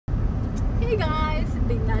Hey guys,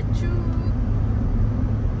 እንዴት ናችሁ?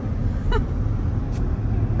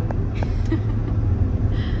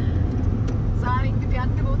 ዛሬ እንግዲህ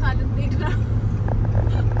አንድ ቦታ ልንሄድ ነው።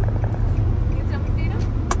 የት ነው የምንሄደው?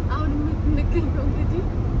 አሁን የምንገኘው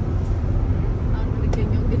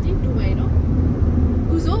እንግዲህ ዱባይ ነው።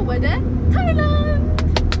 ጉዞ ወደ ታይላንድ።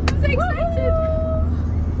 I'm so excited.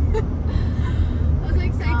 I'm so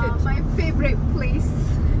excited. My favorite place.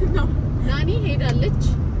 No. ናኒ ሄዳለች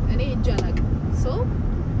እኔ ሄጄ አላውቅም ሶ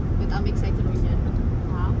በጣም ኤክሳይትድ ሆኛለሁ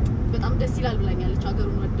በጣም ደስ ይላል ብላኛለች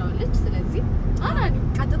ሀገሩን ወዳዋለች ስለዚህ ናኒ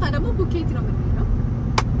ቀጥታ ደግሞ ቡኬት ነው የምንሄደው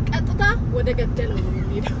ቀጥታ ወደ ገደለው ነው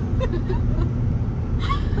የምንሄደው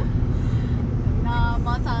እና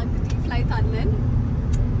ማታ እንግዲህ ፍላይት አለን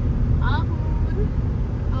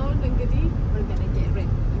አሁን እንግዲህ we're gonna get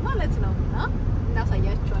ready ማለት ነው እና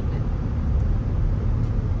እናሳያችኋለን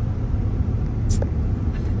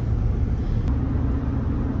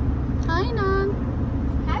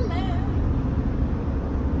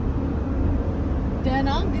ደና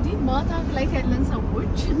እንግዲህ ማታ ፍላይት ያለን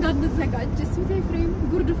ሰዎች እንዳንዘጋጅ ስዊት ፍሬም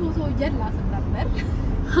ጉርድ ፎቶ እያላስን ነበር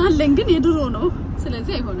አለን ግን የድሮ ነው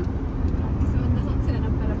ስለዚህ አይሆንም አዲስ እንደዛም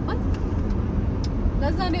ስለነበረባት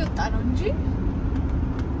ለዛ ነው የወጣነው እንጂ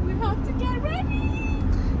we have to get ready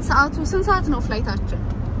ሰዓቱ ስንት ሰዓት ነው ፍላይታችን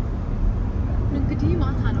እንግዲህ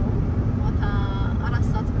ማታ ነው ማታ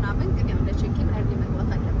 4 ሰዓት ምናምን ግን ያው ለቼኪን እርሊ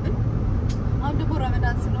መግባት አለብን አሁን ደግሞ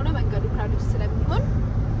ረመዳን ስለሆነ መንገዱ ክራውድድ ስለሚሆን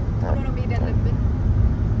ቶሎ መሄድ ያለብን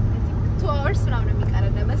 2 hours ምናምን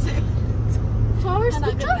የሚቀረን ለመሰለኝ 2 hours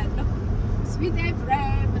ብቻ ስዊት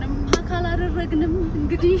ኤፍሬም ምንም አካል አደረግንም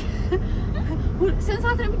እንግዲህ ስንት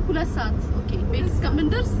ሰዓት ነው 2 ሰዓት ኦኬ ቤት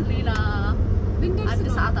እስከምንደርስ ሌላ አንድ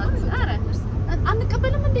ሰዓታት አረ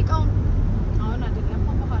አንቀበልም እንዴ ቃውን አሁን አይደለም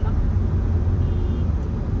በኋላ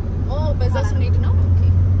በዛ ስንሄድ ነው ኦኬ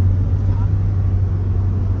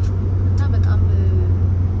እና በጣም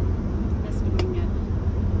ያስፈልኛል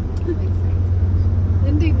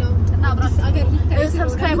እንዴት ነው እና አብራስ አገር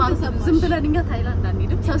ሰብስክራይብ አድርጉ ዝም ብለን እኛ ታይላንድ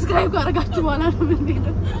አንሄድም ሰብስክራይብ አድርጋችሁ በኋላ ነው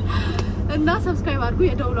የምንሄደው እና ሰብስክራይብ አድርጉ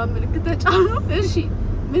የደውሏን ምልክት ተጫኑ እሺ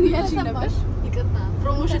ምን ያቺ ነበር ይቅርታ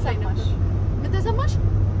ፕሮሞሽን ሳይነበር ምን ተሰማሽ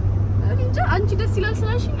እንጃ አንቺ ደስ ይላል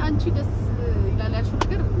ስላልሽኝ አንቺ ደስ ይላል ያልሽው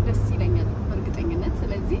ነገር ደስ ይለኛል በእርግጠኝነት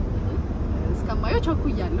ስለዚህ እስከማየው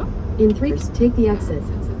ቸኩያለሁ in 3 take the exit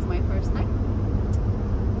it's my first time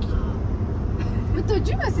ምትወጂ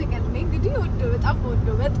መስገን ነኝ እንግዲህ በጣም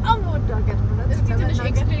ወዶ አገር ነው እስቲ ትንሽ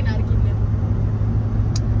ኤክስፕሌን አድርጊልን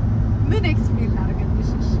ምን ኤክስፕሌን አድርገልሽ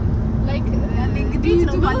ላይክ እንግዲህ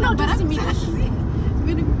ነው ማለት ደስ የሚልሽ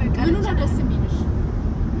ምንም በቃ ነው ደስ የሚልሽ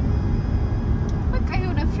በቃ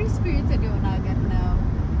የሆነ ፍሪ ስፒሪትድ የሆነ ሀገር ነው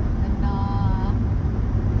እና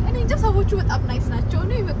እኔ እንጃ ሰዎቹ በጣም ናይስ ናቸው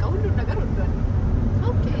ነው በቃ ሁሉ ነገር ወዷል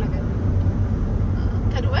ኦኬ ነገር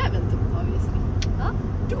ከዱባይ አበልጥም obviously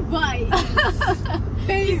Dubai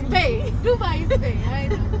Dubai I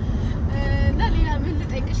know እና ሌላ ምን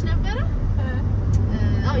ልጠይቅሽ ነበር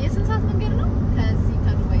አው የስንት ሰዓት መንገድ ነው ከዚህ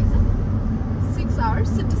ከዱባይ ይዘ 6 hours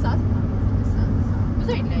 6 ሰዓት ብዙ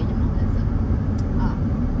አይለያይም ነው ከዛ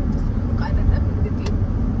ቃደለም እንግዲህ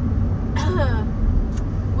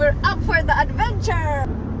we're up for the adventure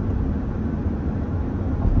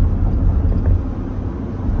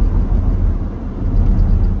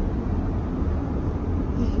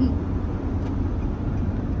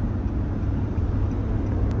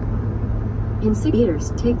in 6 meters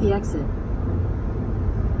take the exit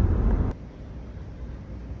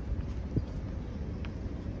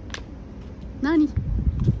ናኒ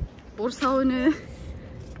ቦርሳውን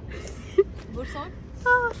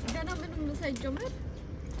ገና ምንም ሳይጀመር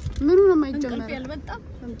ምኑ ነው የማይጀመር እንቅልፍ ያልመጣም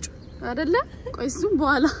አይደለ ቆይ እሱም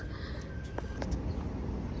በኋላ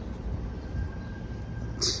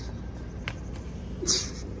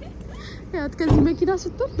ያት ከዚህ መኪና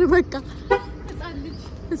ስትወርድ በቃ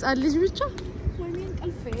ህፃን ልጅ ብቻ ወይኔ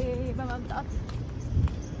እንቅልፌ በማምጣት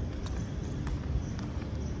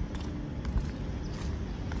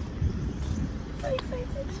so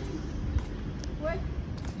excited what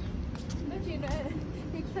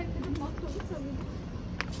excited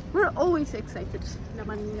we're always excited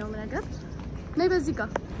ለማንኛውም ነገር ላይ በዚህ ጋር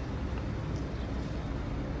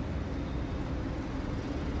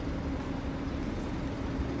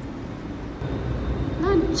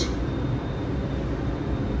lunch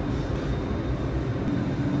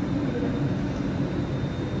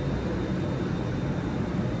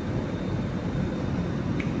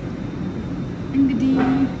እንግዲህ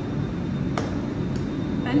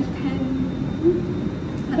በልተን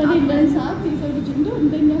በሌለን ሰዓት የሰው ልጅ እንደው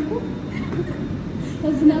እንደኛኮ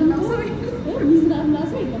ተዝናንቶ ሚዝናና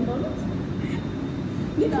ሰው የለም በእውነት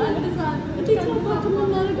ሊታለ ሰዓት እንዴት ነው ባቱ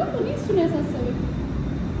ማናረጋው እኔ እሱን ያሳሰበኝ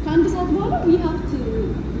ከአንድ ሰዓት በኋላ we have to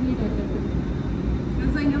read አለብን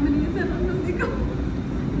ከዛኛ ምን እየሰራን ነው እዚህ ጋር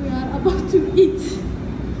we are about to eat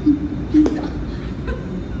pizza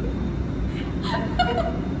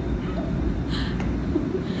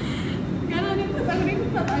ገና ነው ተሰግሬ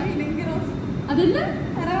ተጣጣሚ ነኝ ግራስ አይደለ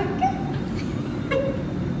አራከ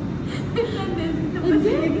እንደዚህ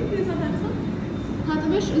ተመሰለኝ ተሳታሳ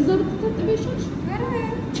ታጥበሽ እዛ ብትታጥበሽ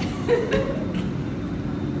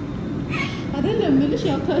አይደለም ምልሽ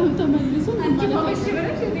ያው ተመልሶ አንቺ ብለሽ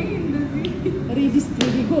እኔ እንደዚህ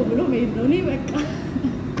ሬጂስትሪ ጎ ብሎ መሄድ ነው እኔ በቃ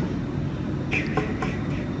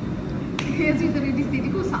የዚህ ሬጂስትሪ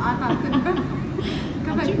ጎ ሰዓታት ነበር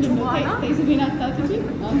ከፈጭ በኋላ ከዚህ አታጥቂ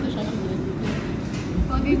አሁን ተሻሽሏል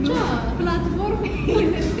ወዲቻ ፕላትፎርም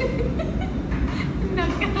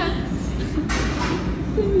እናቀራል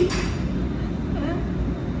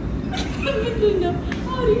ምንድነው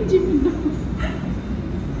አሪንጂ ምንድነው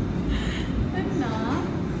እና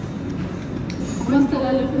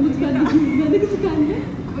ማስተላለፍ የምትፈልጊው መልዕክት ካለ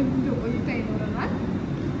ቆንጆ ቆይታ ይኖረናል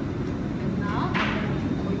እና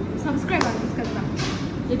ሰብስክራይብ አድርጉ እስከዛ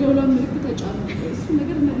የደወሏን ምልክት ተጫኑ እሱ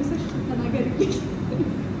ነገር መልሰሽ ተናገሪ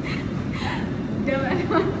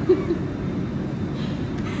ደወሏን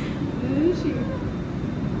እሺ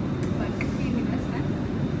በቃ ይመስላል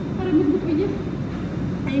አረ ምን ልቆየ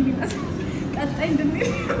ይመስላል ቀጣይ እንደምን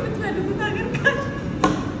የምትፈልጉት ነገር ካለ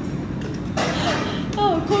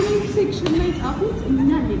ኮሜንት ሴክሽን ላይ ጻፉት እና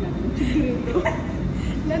ሌላ ችግር የለውም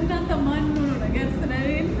ለእናንተ ማን ነው ነገር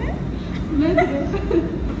ስለሌለ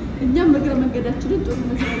እኛም መግረ መንገዳችንን ጥሩ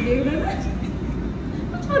መስራት ይሆናል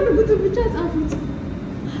የምትፈልጉትን ብቻ ጻፉት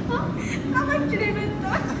አማች ላይ መጣ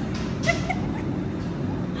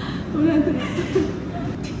ወላንተ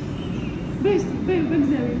በስ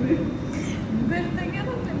በእግዚአብሔር በርተኛ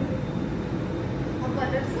ነው አባ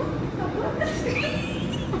ደርሶ አባ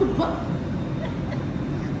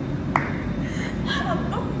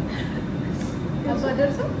አባ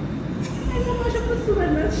ደርሶ አይሰማሽ እሱ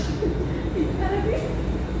በላሽ ይታረቂ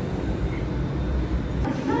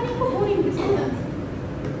ታሪ ኮሪንግ ሲያዝ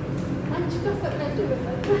አንቺ ከፈቀደ በቃ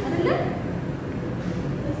አይደለ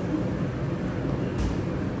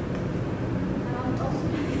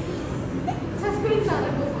ሰስፔንስ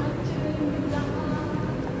አደረገው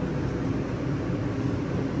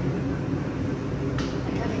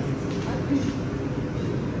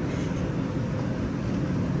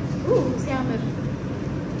ሲያምር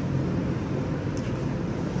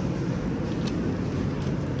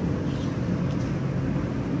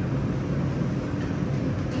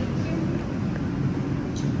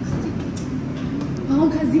አሁን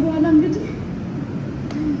ከዚህ በኋላ እንግዲህ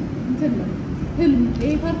እንትን ነው ህልም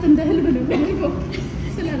ይሄ ፓርት እንደ ህልም ነው የሚሆነው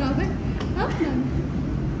ስለራበኝ አፍላም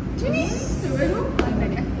ትንሽ ወይሮ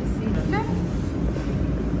አለቀ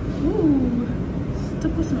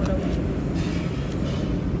ትኩስ ነው ደግሞ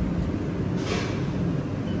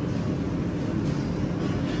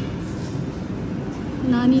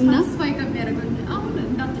ናኒና ስፋይ ከሚያደርገው አሁን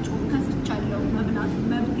እንዳትጮህ ከስቻለሁ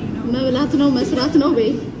መብላት ነው መስራት ነው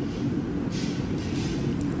በይ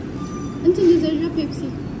እንትን ይዘኛ ፔፕሲ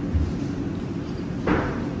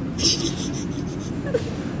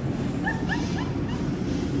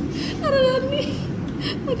አራኒ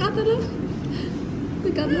ተቃጠለ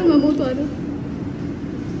መሞቱ አይደል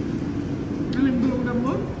ደግሞ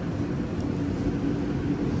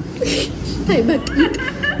ታይ በቃ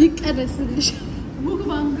ይቀረስልሽ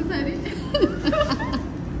ሙክባንግ ሰሪ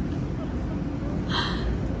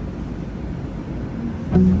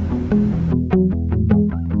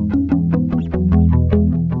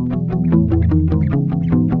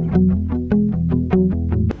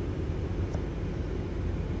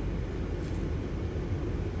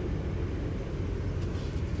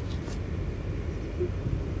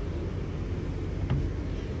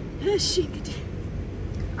እሺ እንግዲህ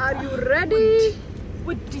are you ready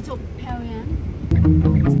with ኢትዮጵያውያን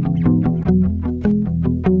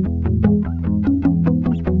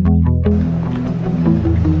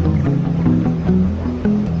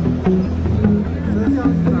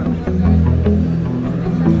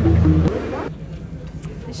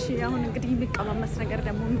እሺ አሁን እንግዲህ የሚቀማመስ ነገር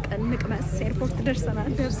ደግሞ እንቅመስ ኤርፖርት ደርሰናል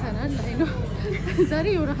አይ ነው ዛሬ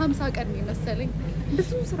ወደ 50 ቀን ነው መሰለኝ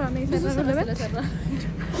ብዙ ስራ ነው የተሰራው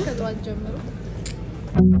ከጧት ጀምሮ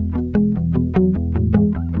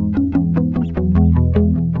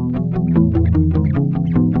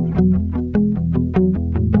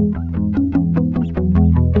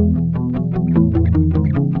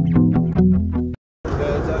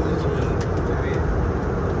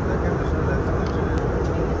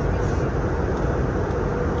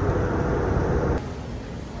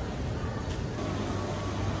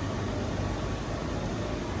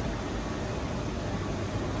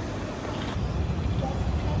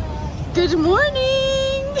Good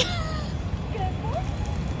morning.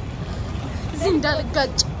 Zindal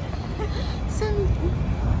gaj.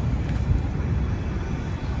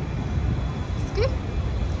 Ski.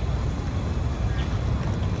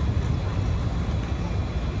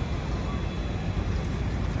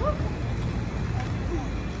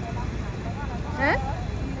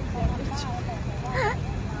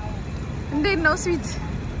 እንዴት ነው ስዊት?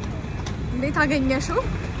 እንዴት አገኘሽው?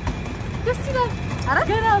 ደስ ይላል። አረ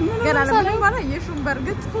ገና ለምን ማለት የሹም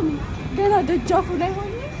በርግጥ ገና ደጃፉ ላይ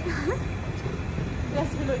ሆኜ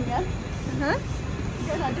ደስ ብሎኛል።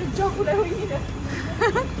 ገና ደጃፉ ላይ ሆኜ ደስ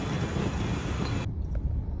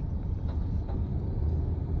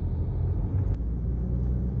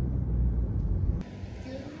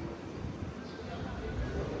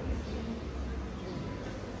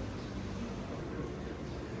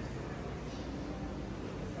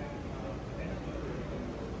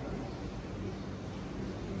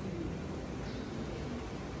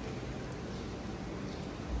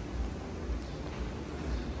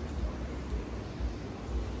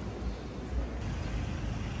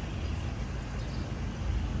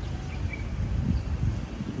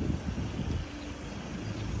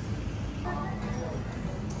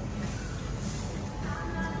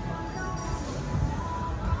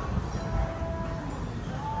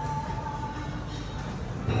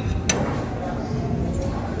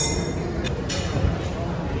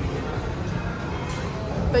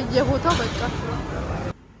በየቦታው በቃ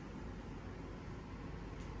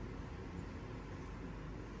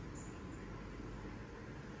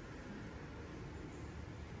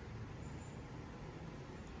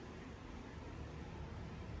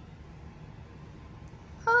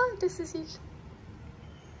ደስ ሲል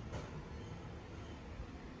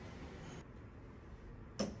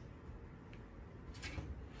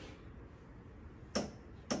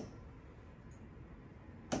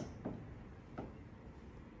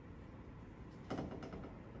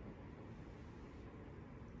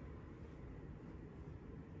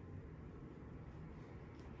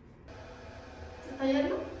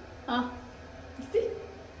ታያለህ? እስቲ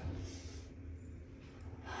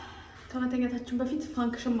ከመተኛታችን በፊት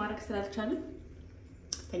ፋንክሽን ማድረግ ስላልቻልን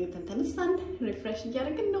ተኝተን ተነሳን። ሪፍሬሽ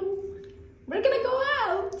እያደረግን ነው። We're gonna go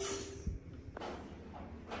out.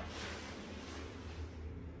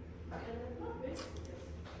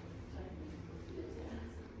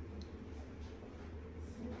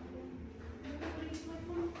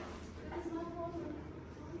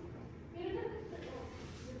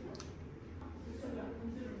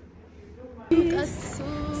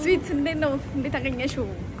 ስዊት እንዴት ነው? እንዴት አገኘሽው?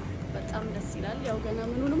 በጣም ደስ ይላል። ያው ገና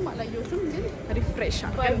ምኑንም አላየሁትም ግን ሪፍሬሽ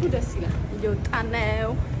አድርጎ ደስ ይላል። እየወጣን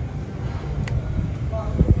ነው።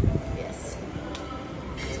 yes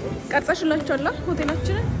ቀርጸሽላችኋል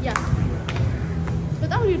ሆቴላችንን? ያ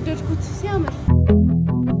በጣም የወደድኩት ሲያምር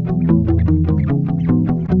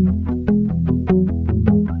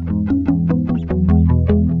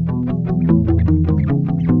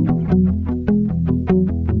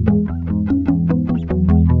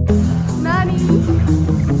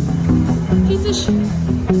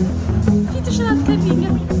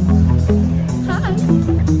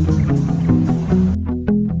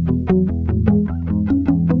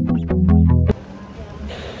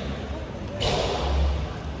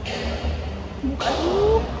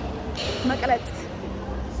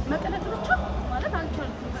መቀለጥ ብቻ ማለት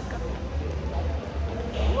አልቻልኩም። በቃ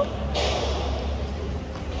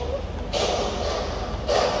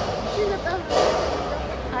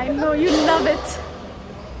I know you love it.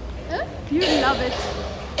 You love it.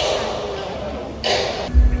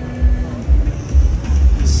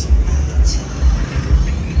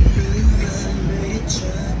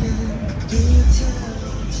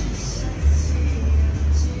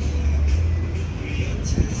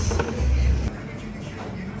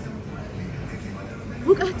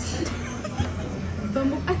 ሙቀት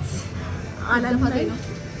በሙቀት አላልፋለኝ ነው።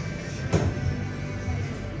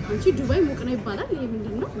 አንቺ ዱባይ ሙቅ ነው ይባላል። ይሄ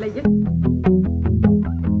ምንድነው? ለየት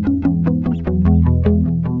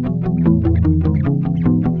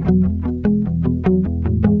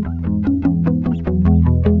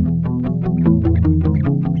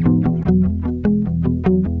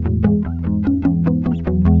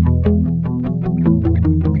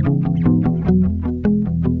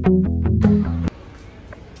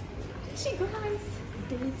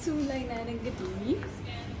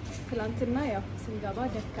ትላንትና ያው ስንገባ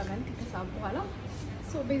ደከመን ከሰዓት በኋላ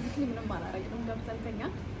ሶ ቤዚክሊ ምንም አላረግንም ገብተን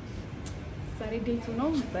ተኛን። ዛሬ ዴቱ ነው።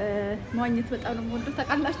 በመዋኘት በጣም ነው የምወደው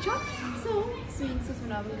ታውቃላችሁ። ሶ ስዊት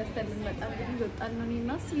ምናምን ገዝተን ልንመጣ እንግዲህ ወጣን ነው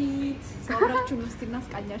እኔና ስዊት። ሰውራችሁን ውስጥ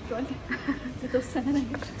እናስቃኛችኋለን የተወሰነ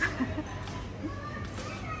ነገር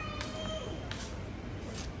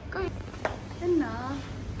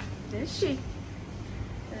እሺ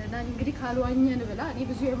ናኒ እንግዲህ ካልዋኘን ብላ እኔ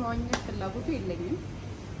ብዙ የመዋኘት ፍላጎቱ የለኝም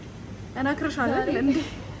እነግርሻለሁ እንዴ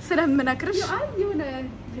ስለምነግርሽ አይ የሆነ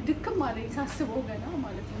ድክም አለኝ ሳስበው ገና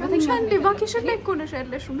ማለት ነው አንቺ እንዴ ቫኬሽን ላይ እኮ ነሽ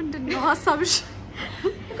ያለሽው ምንድነው ሐሳብሽ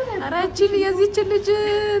ኧረ እቺ የዚህች ልጅ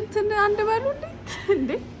እንትን አንድ በሉልኝ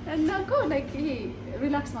እንዴ እና እኮ ላይክ ይሄ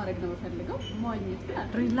ሪላክስ ማድረግ ነው የምፈልገው መዋኘት ግን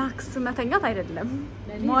ሪላክስ መተኛት አይደለም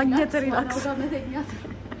መዋኘት ሪላክስ መተኛት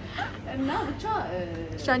እና ብቻ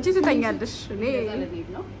አንቺ ትተኛለሽ እኔ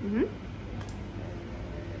ነው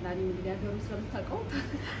ናኒ እንግዲህ ሀገሩ ስለምታውቀው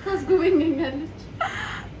ታስጎበኘኛለች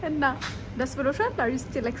እና ደስ ብሎሻል are you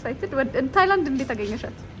still excited ታይላንድ እንዴት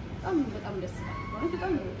ተገኘሻት በጣም ደስ ይላል ማለት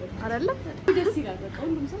በጣም ነው አይደለ ደስ ይላል በቃ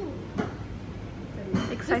ሁሉም ሰው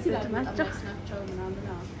excited ናቸው ምናምን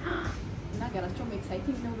እና ሀገራቸውም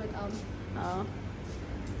ኤክሳይቲንግ ነው በጣም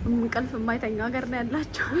እንቅልፍ የማይተኛ ሀገር ነው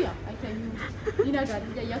ያላቸው ያ አይተኙ ይነጋል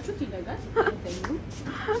እያያችሁት ይነጋል አይተኙ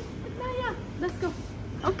እና ያ let's go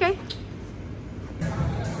okay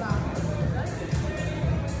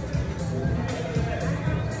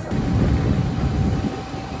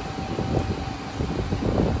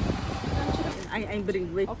I bring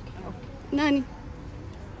wait. ናኒ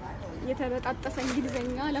የተበጣጠሰ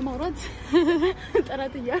እንግሊዘኛ ለማውራት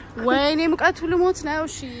ጥረት እያደረኩ ወይኔ ሙቀቱ ልሞት ነው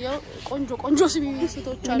እሺ ቆንጆ ቆንጆ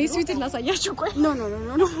ስዊቶች አሉ እኔ ስዊት ላሳያችሁ ቆይ ኖ ኖ ኖ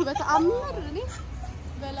ኖ በተአምር እኔ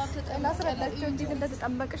በላብ ተጠላስረላችሁ እንጂ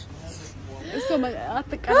እንደተጠመቅሽ እሱ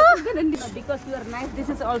አትቀረጽ ግን እንዴ Because you are nice, this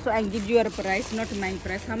is also I give you your price, not my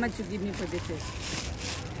price. How much you give me for this?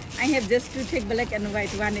 I have just to take black and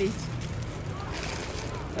white, one each.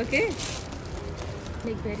 Okay?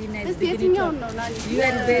 Like very nice. This yetinyaw no nani You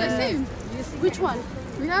are very nice. Which one?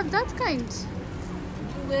 We have that kind.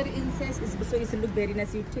 You wear incense, so it look very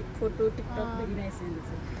nice. You take photo, TikTok, very nice.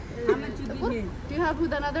 How much you give me? Do you have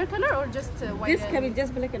with another color or just white? This coming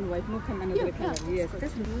just black and white, no come another color. Yes.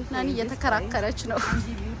 This ናኒ እየተከራከረች ነው I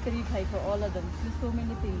give you 3-5 for all of them. See so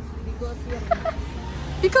many things because you are nice.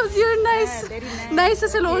 Because you're nice. Yeah, very nice. Nice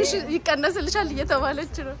ስለሆንሽ ይቀነስልሻል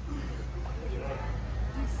እየተባለች ነው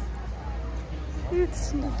It's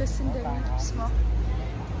not the small.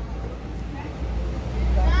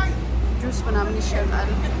 Juice ምናምን ይሸጣል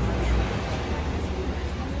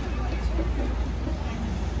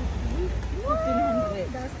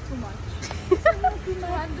that's too much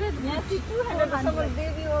 200 yes 200 someone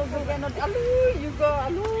baby also cannot aloo you go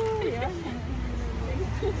aloo yeah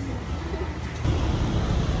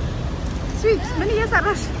Sweet ምን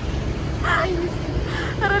እየሰራሽ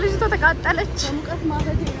ኧረ ልጅቷ ተቃጠለች ሙቀት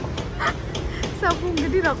ማለት ነው ሰው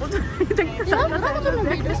እንግዲህ ራቁት ራቁት ነው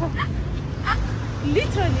የሚደርሰው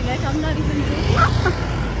literally like I'm not even joking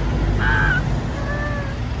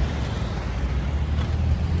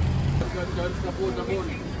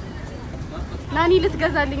ናኒ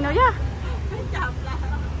ልትገዛልኝ ነው ያ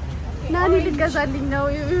ናኒ ልትገዛልኝ ነው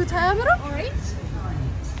ታያምረው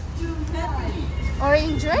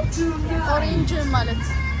orange right orange ማለት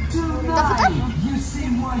ይጣፍጣል You see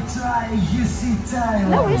Muay Thai, you see Thailand.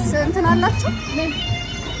 ነው ወይስ እንትን አላችሁ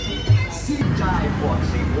See Thai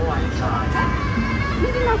boxing, Muay Thai.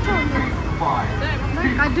 ምንድን ናቸው Fight.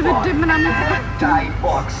 በቃ ድብድብ ምናምን Thai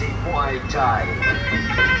boxing, Muay Thai.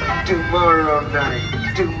 Tomorrow night,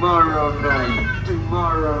 tomorrow night,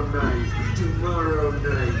 tomorrow night, tomorrow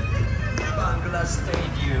night. Bangla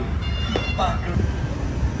Stadium. Bangla.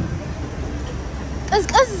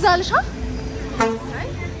 ቀዝቀዝ አልሻ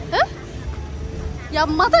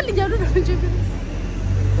ያማታል እያሉ ነው እንጂ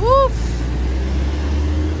ኡፍ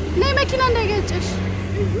ነይ መኪና እንዳይገጭሽ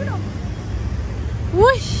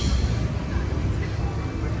ውይ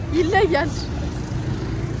ይለያል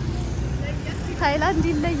ታይላንድ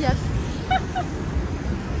ይለያል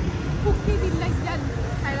ፑኬት ይለያል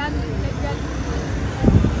ታይላንድ ይለያል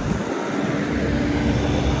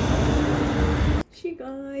እሺ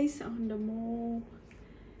ጋይስ አሁን ደግሞ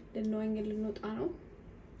ለነዋኝ ልንወጣ ነው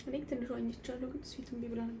እኔ ትንሽ ዋኝቻለሁ ግን ስዊትም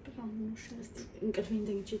ቢብላ ነበር አሁን ነው ሸስቲ እንቅልፌን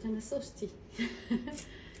ተኝቼ ተነሳው እስቲ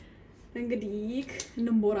እንግዲህ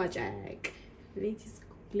እንቦራጨቅ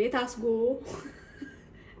ሌታስ ጎ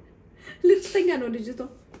ልትተኛ ነው ልጅቷ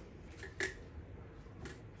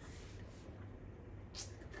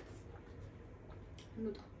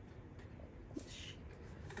እንውጣ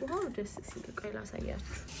ዋው ደስ ሲል ቆይ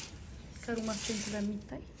ላሳያችሁ ከሩማችን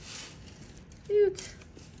ስለሚታይ እዩት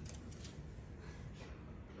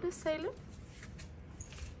ደስ አይልም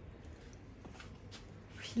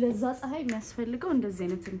ለዛ ፀሐይ የሚያስፈልገው እንደዚህ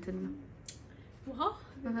አይነት እንትን ነው ውሃ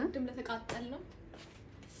ድም ለተቃጠል ነው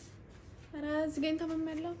አረ እዚህ ጋር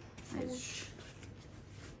እንተመመለው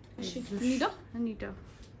እሺ እንሂዳ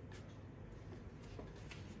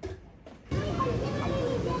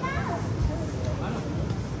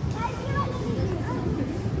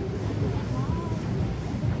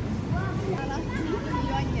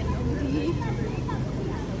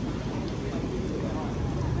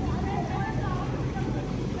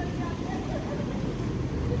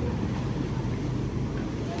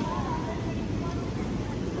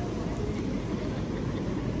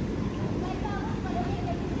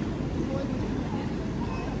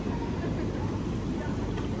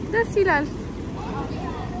ደስ ይላል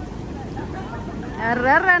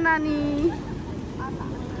አረረ ናኒ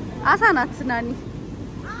አሳናት ናኒ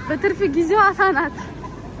በትርፍ ጊዜው አሳናት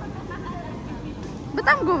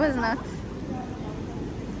በጣም ጎበዝ ናት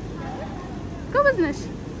ጎበዝ ነሽ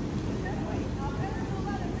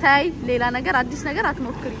ታይ ሌላ ነገር አዲስ ነገር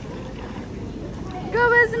አትሞክሪ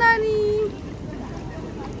ጎበዝ ናኒ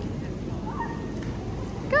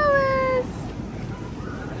ጎበዝ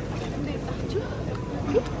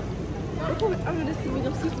በጣም ደስ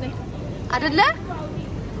የሚለው ሴት ነኝ አይደለ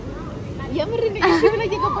የምር ነው እሺ ብላ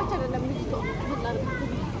እየገባች አይደለም ልጅቷ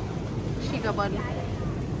እሺ ይገባል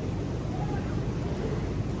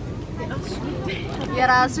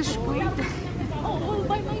የራስሽ ጉድ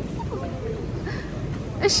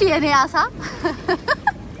እሺ የኔ አሳ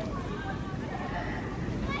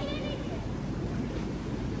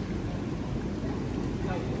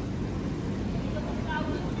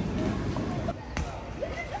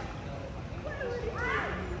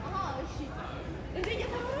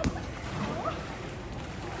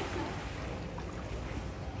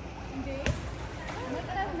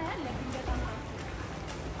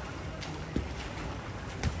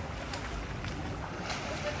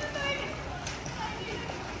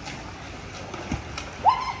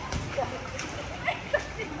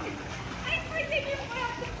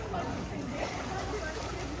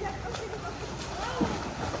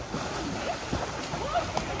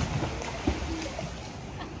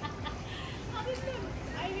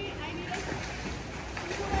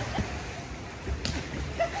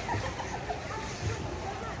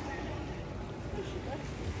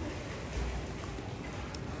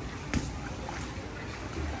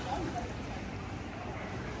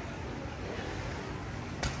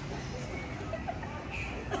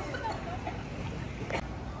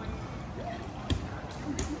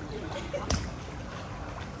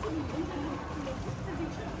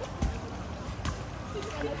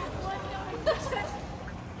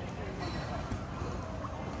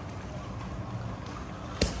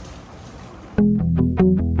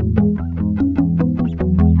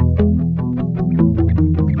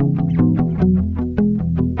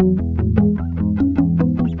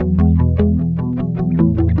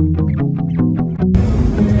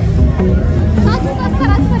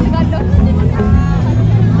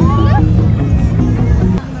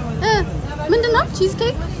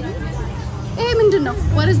cheesecake hey ምንድነው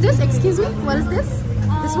what is this excuse me what is this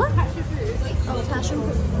this one oh passion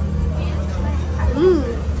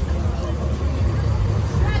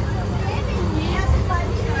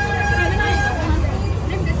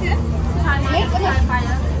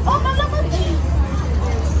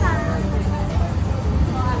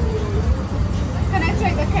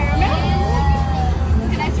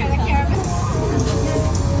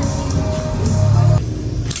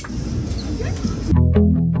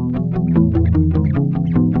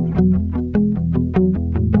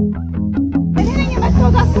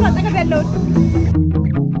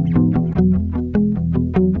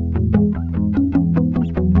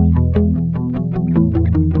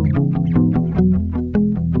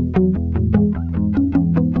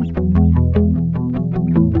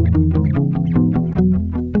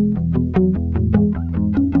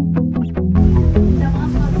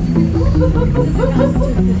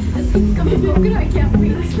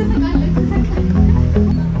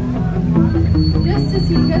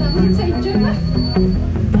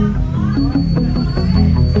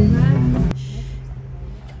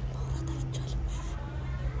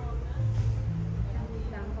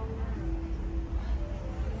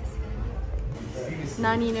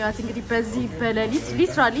ናኒ ነው ያት እንግዲህ በዚህ በሌሊት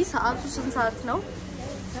ሊትራሊ ሰዓቱ ስንት ሰዓት ነው?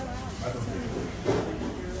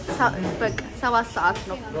 በቃ 7 ሰዓት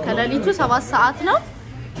ነው። ከሌሊቱ 7 ሰዓት ነው።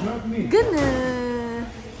 ግን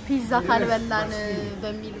ፒዛ ካልበላን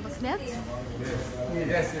በሚል ምክንያት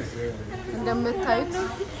እንደምታዩት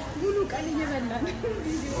ሙሉ ቀን እየበላን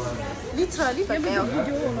ሊትራሊ በቃ ያው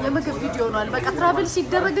የምግብ ቪዲዮ ነው። በቃ ትራቨል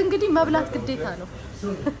ሲደረግ እንግዲህ መብላት ግዴታ ነው።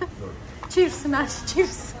 ቺርስ ናሽ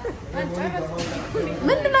ቺርስ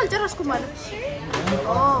ምንድን አልጨረስኩም ማለት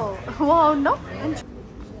ኦ ዋው ነው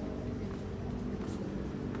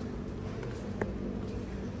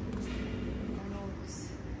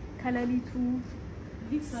ከሌሊቱ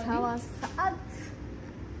 7 ሰዓት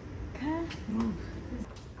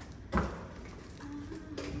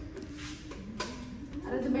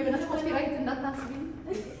አረዝም በእናትሽ ኮፒራይት እንዳታስቢ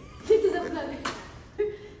ትዘፍናለች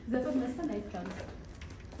ዘፈን መስፈን አይቻልም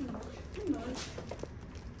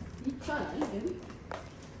ይቻላል ግን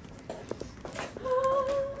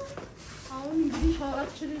አሁን እንግዲህ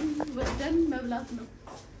ሻወራችንን ወስደን መብላት ነው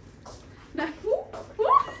ናሁ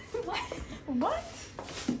what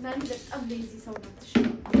ናኒ በጣም ሌዚ ሰው ናትሽ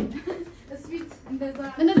ስዊት እንደዛ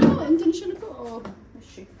እንደው እንትንሽን እኮ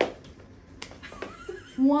እሺ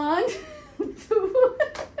 1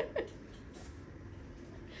 2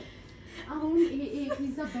 አሁን ይሄ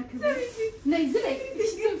ፒዛ በክብር ነይ ዝለይ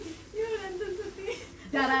ይሆናል እንደዚህ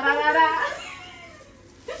ዳራራራ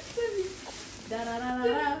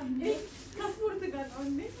ዳራራራ ከስፖርት ጋር ነው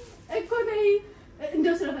እንዴ እኮ ነይ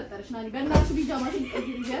እንደው ስለፈጠረሽ ናኒ በእናትሽ ቢጃማሽን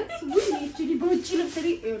ቀይሪያት ወይ እቺ በውጪ ልብስ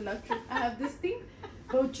ላይ ይኸውላችሁ I have this thing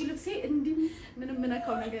በውጪ ልብሴ እንዲህ ምንም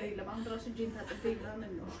ምነካው ነገር የለም አሁን ራሱ ጄን ታጥቤ ምናምን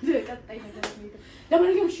ነው ቀጣይ ነገር ነው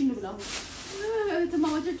ለማንኛውም እሺ እንብላው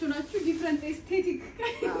ተማማቾቹ ናችሁ ዲፈረንት ኤስቴቲክ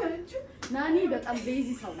ካይናችሁ ናኒ በጣም ሌዚ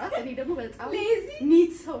ሰው ናት እኔ ደግሞ በጣም ሌዚ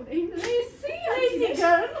ኒት ሰው ነኝ ሌዚ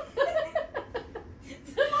ገርል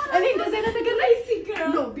እኔ እንደዚህ አይነት ነገር ላይ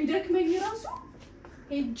ሲገርል ነው ቢደክመኝ ራሱ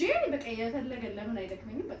ሄጄ በቃ የፈለገ ለምን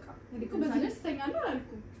አይደክመኝም በቃ እኮ በዚህ ደስተኛለሁ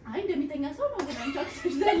አላልኩም አይ እንደሚተኛ ሰው ነው ግን አንቺ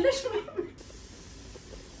አክሰስ ዘለሽ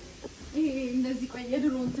ይሄ እንደዚህ ቆይ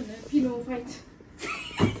የድሮ እንትን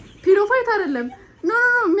ፒሎ ፋይት አይደለም ኖ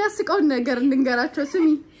የሚያስቀው ነገር እንንገራቸው ስሚ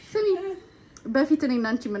በፊት እኔና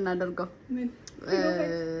አንቺ የምናደርገው ምን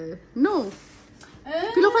ኖ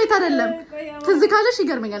ፒሎ ፋይት አይደለም ትዝ ካለሽ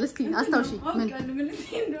ይገርመኛል እስቲ አስታውሺ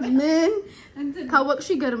ምን ካወቅሽ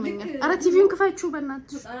ይገርመኛል አረ ቲቪውን ክፈችው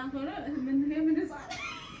በእናትሽ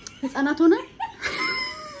ህፃናት ሆነ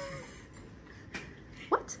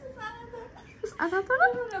what ህፃናት ሆነ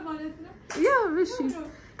ማለት ነው ያ እሺ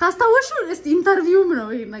ካስታወሽ እስቲ ኢንተርቪውም ነው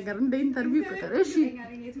ይሄ ነገር እንደ ኢንተርቪው ቁጥር እሺ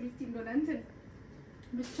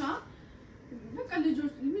ብቻ በቃ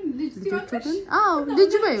ልጆች ምን ልጅ ሲወጣሽ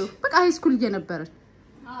ልጅ በዩ በቃ ሃይ ስኩል እየነበረች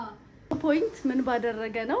ፖይንት ምን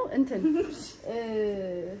ባደረገ ነው እንትን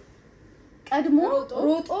ቀድሞ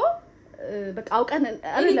ሮጦ በቃ አውቀን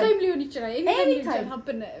ኤኒ ታይም ሊሆን ይችላል ኤኒ ታይም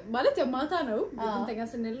ሀፕን ማለት ማታ ነው እንተኛ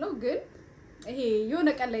ስንል ነው ግን ይሄ የሆነ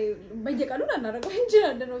ቀን ላይ በየቀኑ እናደርገው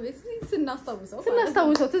እንችላለን ነው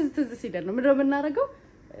ስናስታውሰው ትዝ ሲደል ነው ምንድነው የምናደርገው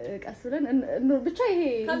ቀስ ብለን ብቻ ይሄ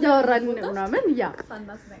ያወራን ምናምን ያ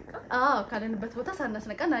ሳናስነቃ ካለንበት ቦታ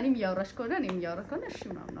ሳናስነቃ ናኒም ያወራሽ ከሆነ እኔም ያወራሽ ከሆነ እሺ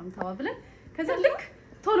ምናምን ተባብለን ከዛ ልክ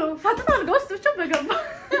ቶሎ ፈጥኖ አልጋ ውስጥ ብቻ በገባ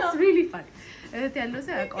it's really fun እህት ያለው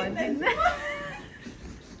ሰው ያውቀዋል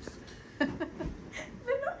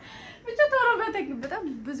ብቻ ቶሎ በጣም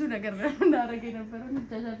ብዙ ነገር ነው እናደርገው ነበር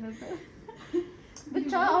እንጃጃል ነበር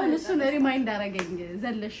ብቻ አሁን እሱ ሪማይንድ አደረገኝ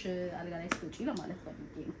ዘለሽ አልጋ ላይ ስትወጪ ለማለት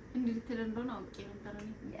ፈልጌ ነው እንድትል እንደሆነ አውቄ ነበር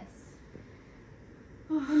እኔ yes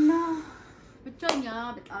እና ብቻኛ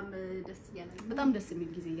በጣም ደስ ይላል በጣም ደስ የሚል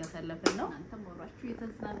ጊዜ እያሳለፈን ነው አንተም ወራችሁ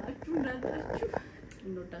የተዝናናችሁ እንዳላችሁ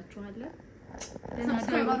እንወዳችኋለን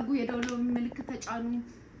ሰብስክራይብ አድርጉ የደውል ምልክት ተጫኑ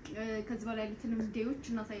ከዚህ በላይ ያሉትን ቪዲዮዎች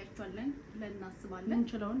እናሳያችኋለን ለናስባለን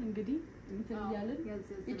እንችላለን እንግዲህ እንትን ይያለን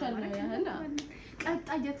ይቻላል ያህል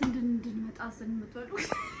ቀጣየት እንድንመጣ ስንምትወዱ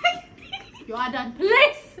Yoadan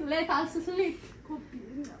please let us sleep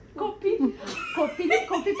copy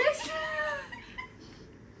paste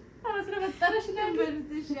አስራ መጣረሽ ነበር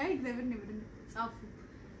እሺ አይ እግዚአብሔር ነው ብለን ጻፉ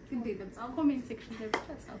እንዴት ጻፉ ኮሜንት ሴክሽን ላይ ብቻ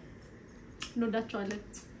ጻፉ እንወዳችኋለን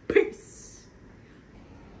peace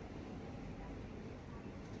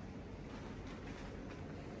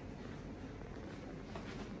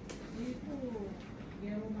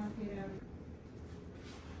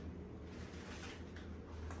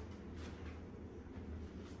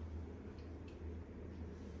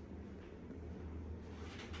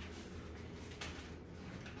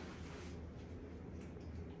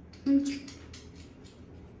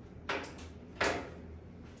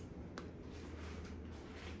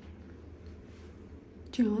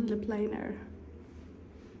John the Planer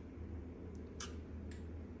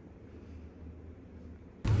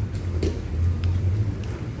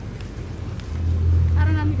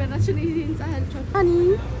አረናሚ በናችን ይሄ እንጻልቻው አኒ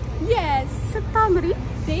yes ስታምሪ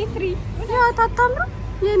day 3 ያ ታታምሩ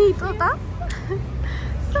የኔ ጦጣ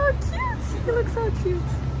so cute you look so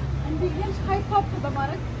cute እንዲልሽ ሃይ ፖፕ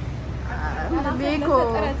በማድረግ ቤኮ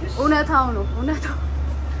እውነታው ነው እውነታው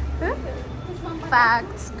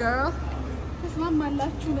facts girl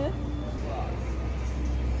ተስማማላችሁ ነው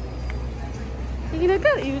ይሄ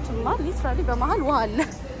ነገር እዩትማ ሊትራሊ በመሃል ውሃ አለ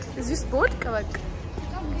እዚህ ስፖርት ቀበቅ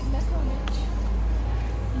በጣም ለሰው ልጅ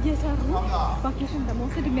እየሰሩ ቫኬሽን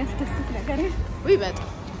ለመውሰድ የሚያስደስት ነገር ወይ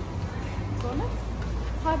በጣም ሆነ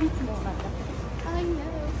ሀቢት ነው ማለት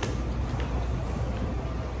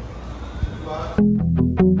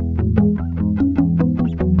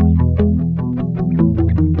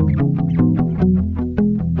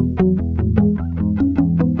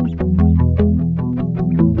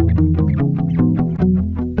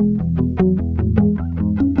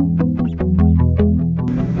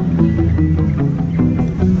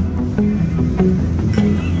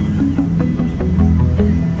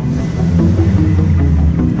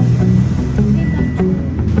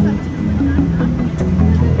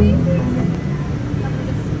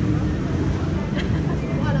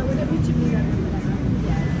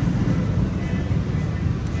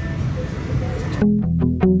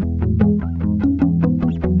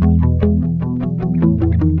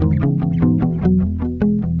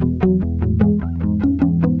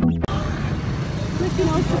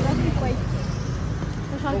መኪናዎች ወራስ ቆይ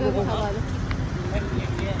ተሻገሩ ተባለ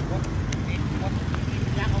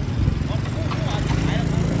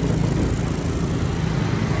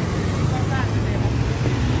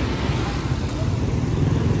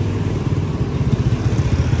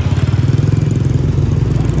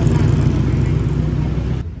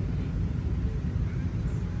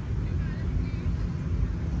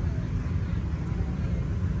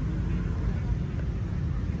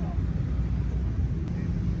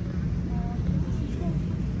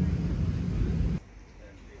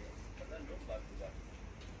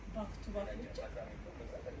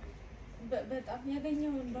በጣም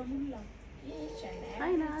ያገኘውን በሙላ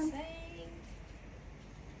አይናን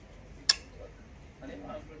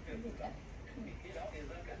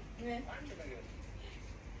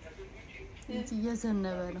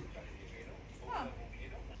እየዘነበ ነው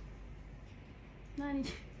ማኒ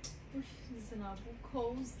ዝናቡ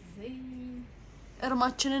ኮዚ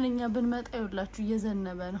እርማችንን እኛ ብንመጣ ይውላችሁ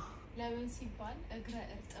እየዘነበ ነው ለምን ሲባል እግረ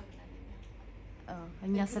እርጥብ ነን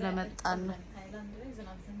እኛ ስለመጣን ነው ታይላንድ ላይ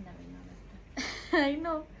ዝናብ ዘነበና አይ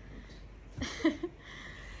ነው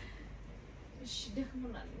እሺ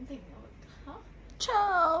ደክሞናል እንተኛው በቃ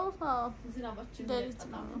ቻው ዝናባችን ደሪት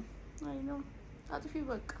ነው አይ ነው አጥፊ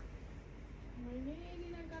በቃ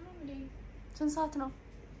ሊነጋ ነው እንዴ ስንት ሰዓት ነው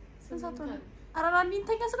አራራኒ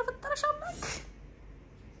እንተኛ ስለፈጠረሽ አምላክ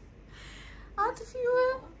አጥፊው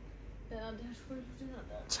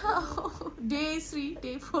ቻው day 3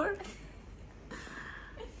 day 4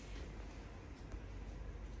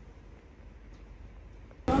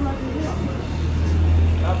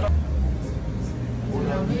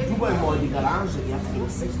 Dubai modi garage e anche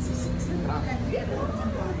 66 gradi.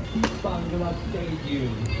 Bangla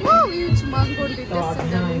Stadium. wow it's mango did Start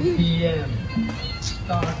 9 p.m.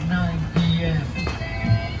 Start 9 p.m.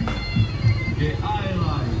 The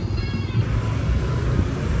island.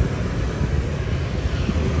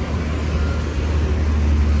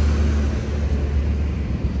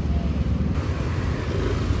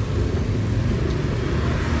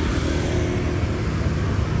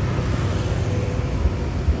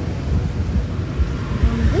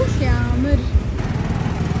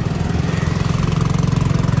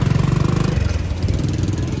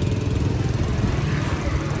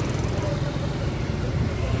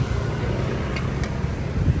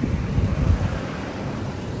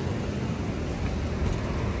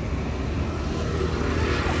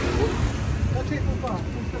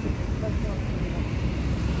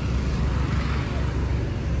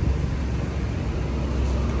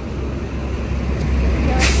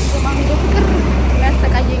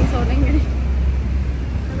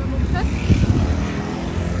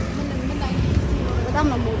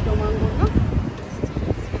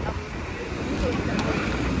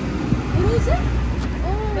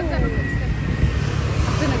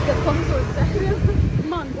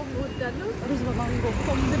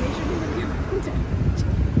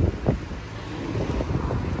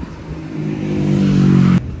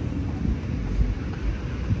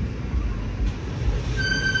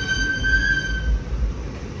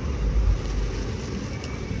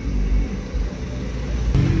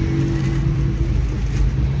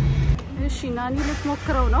 ናኒ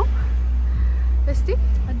ልትሞክረው ነው እስቲ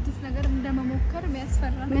አዲስ ነገር እንደመሞከር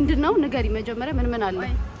የሚያስፈራ ምንድነው ንገሪ መጀመሪያ ምን አለ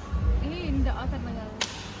ይሄ እንደ አተር ነገር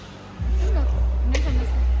ነው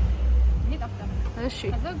እኔ ታፍታ እሺ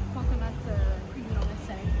ከዛ ኮኮናት ክሪም ነው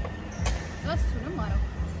መሰለኝ እሱንም አረው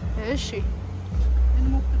እሺ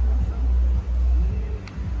እንሞክር ነው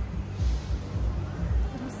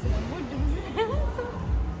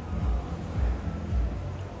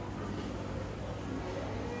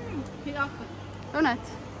እውነት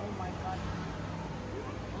ኦ ማይ ጋድ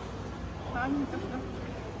ታም ተፈራ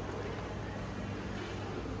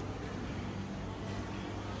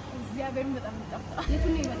እግዚአብሔር በጣም ተጣጣ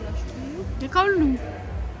የቱን ይበላሽ ይካሉ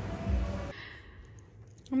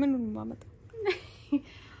ምኑን ማመጣ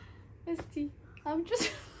እስቲ አምጪ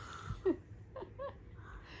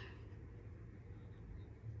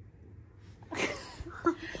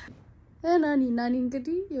ናኒ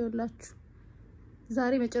እንግዲህ ይወላችሁ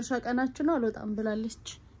ዛሬ መጨረሻ ቀናችን ነው አልወጣም ብላለች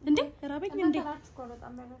እንዴ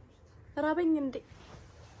ራበኝ እንዴ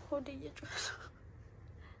ሆዴ እየጮኸ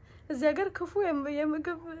እዚህ ሀገር ክፉ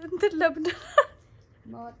የምግብ እንትን ለብደ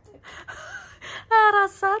ማወጥ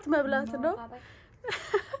 4 ሰዓት መብላት ነው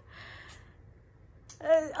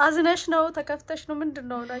አዝነሽ ነው ተከፍተሽ ነው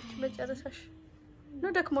ምንድነው ላች መጨረሻሽ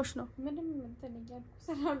ነው ደክሞሽ ነው ምንም እንትን እያልኩ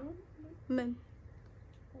ሰላሉ ምን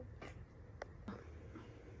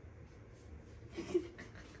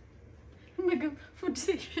ምግብ ፉድ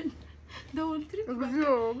ሴክሽን the whole trip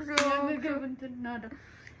እግዚኦ ምግብ እንትን ናዳ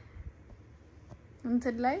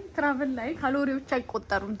እንትን ላይ ትራቨል ላይ ካሎሪዎች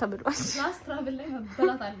አይቆጠሩም ተብሏል ላስ ትራቨል ላይ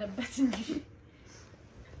መበላት አለበት እንጂ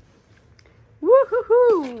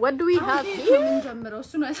what do we have here እንጀምረው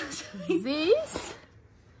እሱ ነው ያሳሰበኝ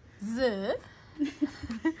this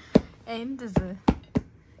and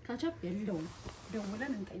ካቻፕ የለውም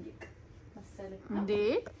ደውለን እንጠይቅ መሰለኝ እንዴ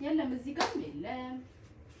የለም እዚህ ጋር የለም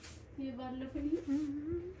ይባለፈኝ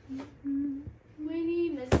ወይኔ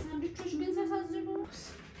እነዚህ ሳንድዊቾች ግን ሳሳዝኑ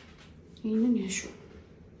ይሄንን ያሹ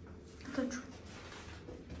ታቹ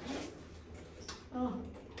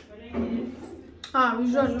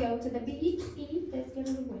visual go to the beach eat let's get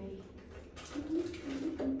away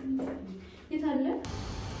የታለ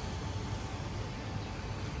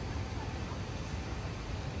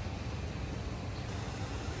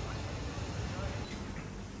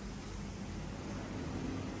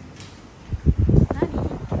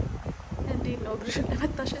ነው ግርሽን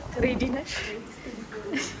ለመታሸት ሬዲ ነሽ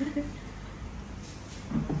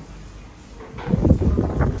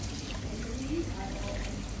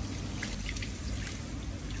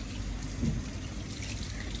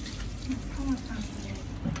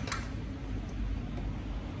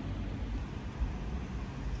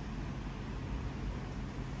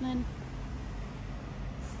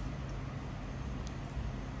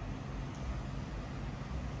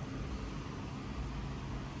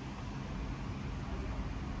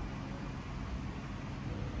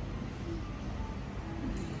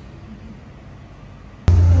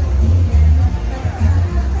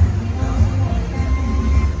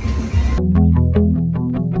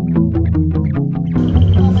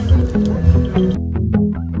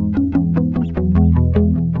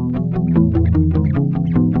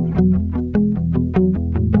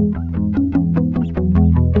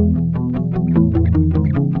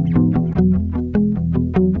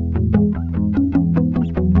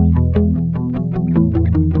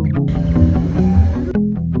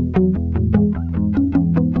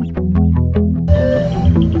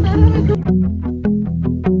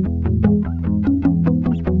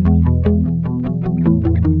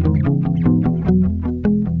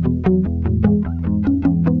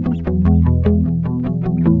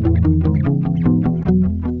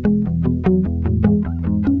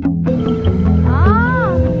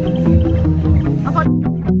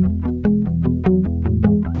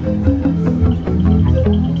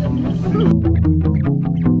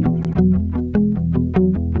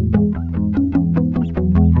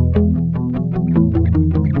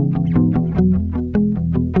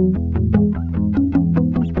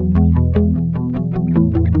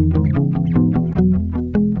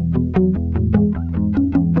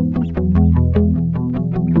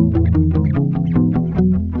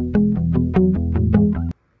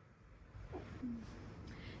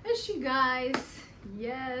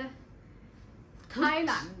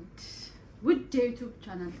ታይላንድ ውድ የዩቲዩብ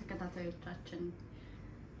ቻናል ተከታታዮቻችን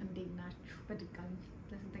እንዴት ናችሁ? በድጋሚ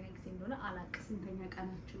ለስንተኛ ጊዜ እንደሆነ አላውቅም። ስንተኛ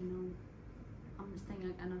ቀናችን ነው? አምስተኛ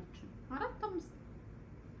ቀናችን አምስት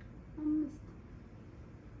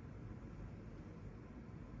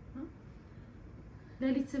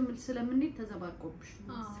ለሊት ስለምንሄድ ተዘባርቆብሽ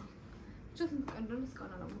ነው። ስንት ቀን እንደሆነ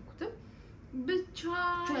እስካሁን አላወኩትም። ብቻ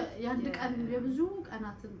የአንድ ቀን የብዙ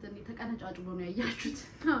ቀናት እንትን ተቀነጫጭቦ ነው ያያችሁት።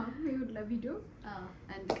 ይሁን ለቪዲዮ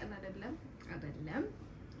አንድ ቀን አይደለም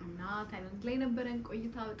እና ታይላንድ ላይ ነበረን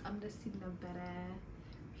ቆይታ በጣም ደስ ይል ነበረ።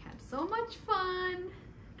 we had so much fun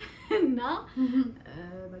እና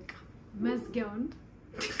በቃ መዝጊያውን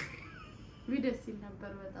ደስ ይል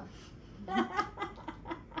ነበር በጣም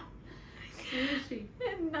እሺ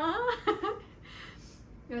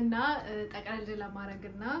እና ጠቅለል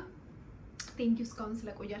ለማድረግና thank you እስካሁን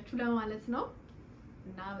ስለቆያችሁ ለማለት ነው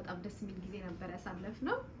እና በጣም ደስ የሚል ጊዜ ነበር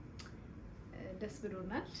ያሳለፍነው። ደስ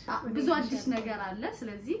ብሎናል። ብዙ አዲስ ነገር አለ።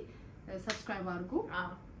 ስለዚህ ሰብስክራይብ አድርጉ።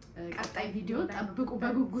 ቀጣይ ቪዲዮ ጠብቁ፣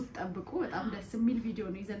 በጉጉት ጠብቁ። በጣም ደስ የሚል ቪዲዮ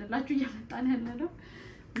ነው ይዘንላችሁ እየመጣን ያለነው።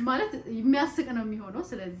 ማለት የሚያስቅ ነው የሚሆነው።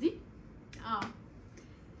 ስለዚህ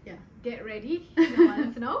get ready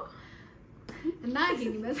ማለት ነው እና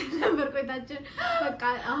ይሄን ይመስል ነበር ቆይታችን። በቃ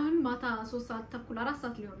አሁን ማታ 3 ሰዓት ተኩል 4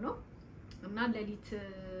 ሰዓት ሊሆን ነው እና ለሊት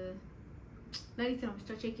ነው ብቻ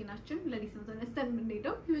ቼኪናችን ለሊት ነው ተነስተን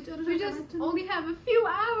የምንሄደው። we just only have a few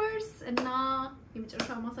hours እና የመጨረሻ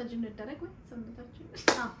ማሳጅ እንደደረግ ወይ ሰምታችሁ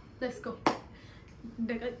let's go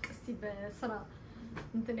እንደቀቅ እስቲ በስራ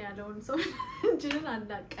እንትን ያለውን ሰው እንጂን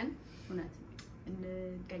አላቀን እውነት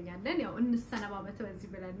እንገኛለን። ያው እንሰነባበት በዚህ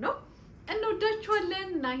ብለን ነው። እንወዳችኋለን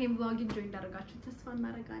እና ይሄን vlog enjoy እንዳደረጋችሁ ተስፋ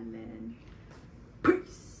እናደርጋለን።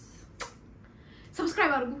 peace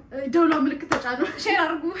subscribe አድርጉ፣ ደውላ ምልክት ተጫኑ፣ ሼር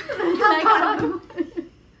አድርጉ፣ ላይክ አድርጉ።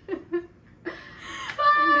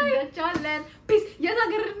 እንወዳችኋለን። peace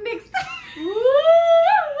የታገር next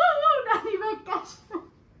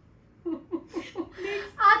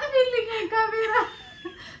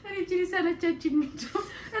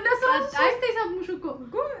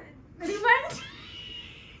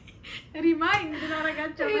ሪማይንድ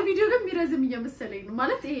እናረጋቸው ይሄ ቪዲዮ ግን የሚረዝም እየመሰለኝ ነው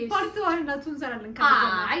ማለት ይሄ ፓርት 1 እና 2 እንሰራለን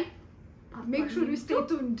አይ make sure you stay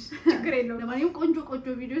tuned ችግር የለውም ለማንኛውም ቆንጆ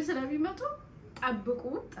ቪዲዮ ስለሚመጡ ጠብቁ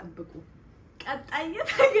ቀጣይ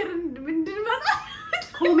ነገር ምንድን መጣ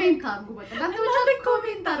ኮሜንት አድርጉ በቃ እናንተ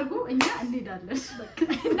ኮሜንት አድርጉ እኛ እንሄዳለን በቃ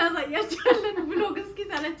እናሳያችኋለን ብሎግ እስኪ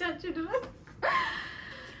ሰለቻችሁ ድረስ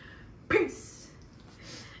ፒስ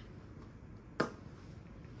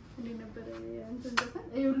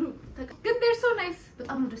ይሁሉ ግን they're so nice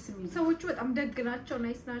በጣም ነው ደስ የሚሉ ሰዎቹ በጣም ደግ ናቸው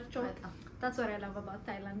ናይስ ናቸው that's what I love about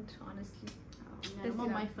Thailand honestly ደግሞ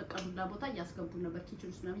ማይፈቀዱላ ቦታ እያስገቡ ነበር ኪችን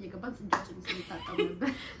ውስጥ ምናምን እየገባን ጽጃችን ስለታጣው ነበር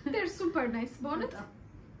they're super nice በእውነት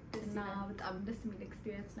እና በጣም ደስ የሚል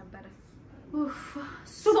ኤክስፒሪየንስ ነበር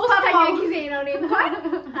ሶስተኛ ጊዜ ነው እኔ እንኳን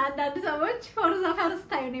አንዳንድ ሰዎች for the first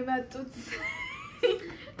time ነው የመጡት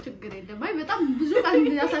ችግር የለም አይ በጣም ብዙ ቀን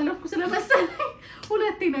ያሳለፍኩ ስለመሰለኝ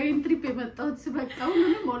ሁለቴ ነው ኢንትሪፕ የመጣሁት በቃ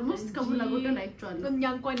ሁሉንም ኦልሞስት ከሙላ ጎደል አይቻለሁ እኛ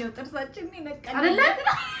እንኳን ያው ጥርሳችን ይነቀል አይደለ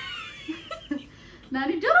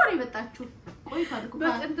ናኒ ጆሮ ነው የመጣችሁ ቆይ ታልኩ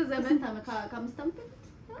በጥንት ዘመን ከአምስት ዓመት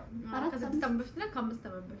ከስድስት ዓመት በፊት ከአምስት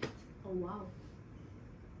ዓመት በፊት ዋው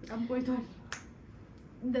በጣም ቆይቷል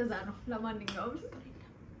እንደዛ ነው ለማንኛውም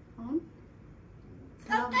አሁን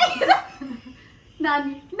ናኒ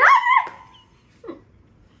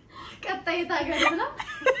ቀጣይ ታገር ብላ